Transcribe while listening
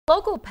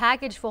Local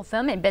package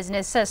fulfillment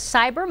business says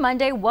Cyber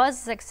Monday was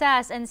a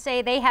success and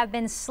say they have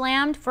been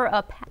slammed for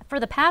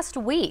the past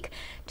week.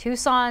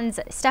 Tucson's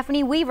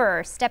Stephanie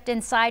Weaver stepped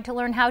inside to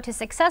learn how to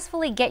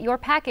successfully get your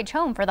package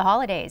home for the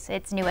holidays.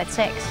 It's new at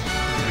 6.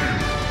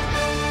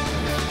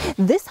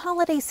 This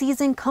holiday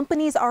season,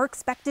 companies are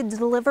expected to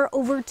deliver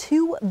over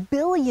 2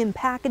 billion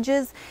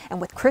packages,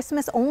 and with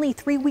Christmas only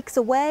 3 weeks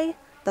away,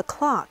 the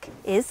clock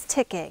is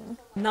ticking.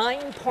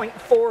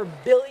 $9.4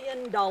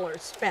 billion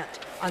spent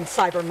on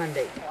Cyber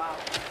Monday. Wow.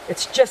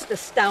 It's just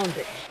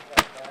astounding.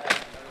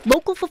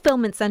 Local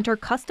fulfillment center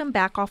Custom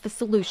Back Office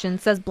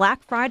Solutions says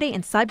Black Friday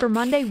and Cyber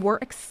Monday were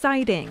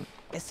exciting.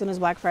 As soon as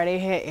Black Friday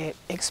hit, it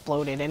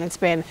exploded, and it's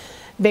been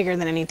bigger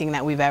than anything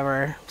that we've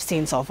ever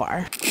seen so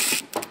far.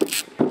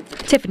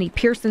 Tiffany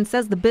Pearson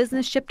says the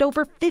business shipped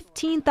over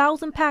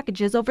 15,000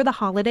 packages over the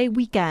holiday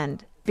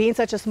weekend. Being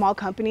such a small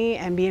company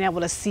and being able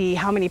to see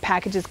how many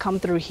packages come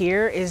through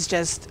here is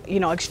just,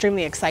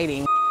 extremely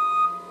exciting.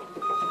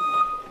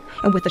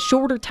 And with a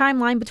shorter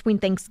timeline between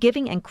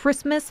Thanksgiving and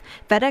Christmas,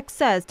 FedEx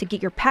says to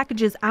get your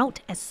packages out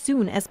as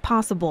soon as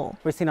possible.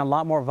 We're seeing a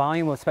lot more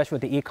volume, especially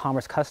with the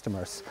e-commerce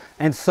customers.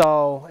 And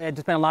so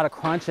it's been a lot of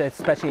crunch,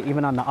 especially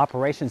even on the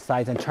operations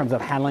side in terms of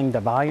handling the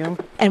volume.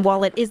 And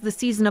while it is the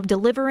season of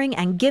delivering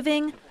and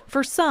giving,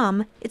 for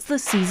some, it's the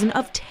season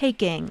of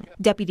taking.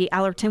 Deputy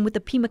Allerton with the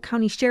Pima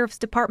County Sheriff's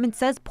Department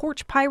says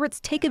porch pirates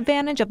take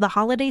advantage of the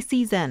holiday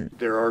season.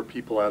 There are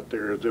people out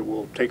there that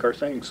will take our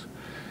things.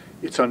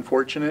 It's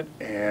unfortunate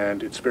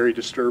and it's very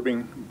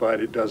disturbing, but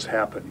it does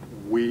happen.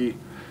 We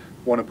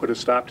want to put a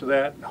stop to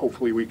that.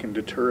 Hopefully we can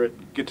deter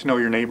it. Get to know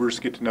your neighbors,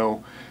 get to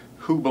know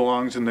who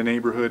belongs in the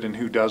neighborhood and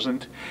who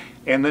doesn't.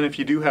 And then if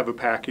you do have a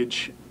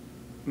package,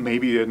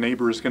 maybe a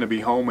neighbor is going to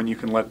be home and you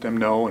can let them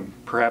know, and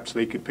perhaps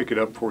they could pick it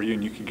up for you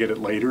and you can get it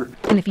later.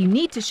 And if you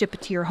need to ship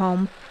it to your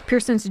home,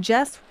 Pearson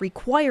suggests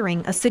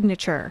requiring a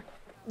signature.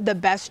 The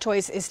best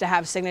choice is to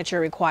have signature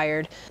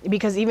required,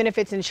 because even if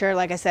it's insured,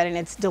 like I said, and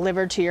it's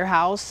delivered to your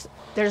house,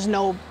 there's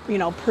no,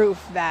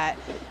 proof that,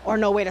 or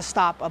no way to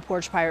stop a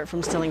porch pirate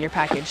from stealing your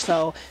package.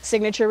 So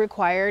signature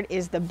required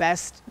is the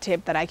best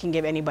tip that I can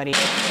give anybody.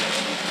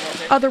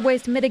 Other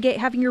ways to mitigate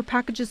having your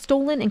packages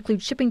stolen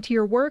include shipping to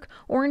your work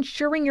or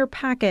insuring your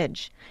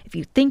package. If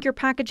you think your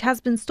package has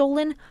been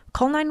stolen,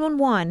 call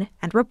 911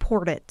 and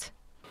report it.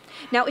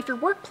 Now, if your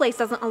workplace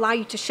doesn't allow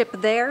you to ship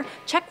there,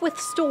 check with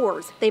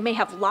stores. They may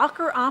have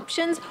locker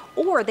options,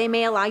 or they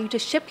may allow you to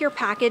ship your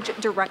package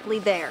directly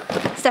there.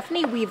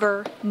 Stephanie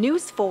Weaver,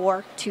 News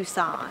 4,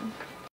 Tucson.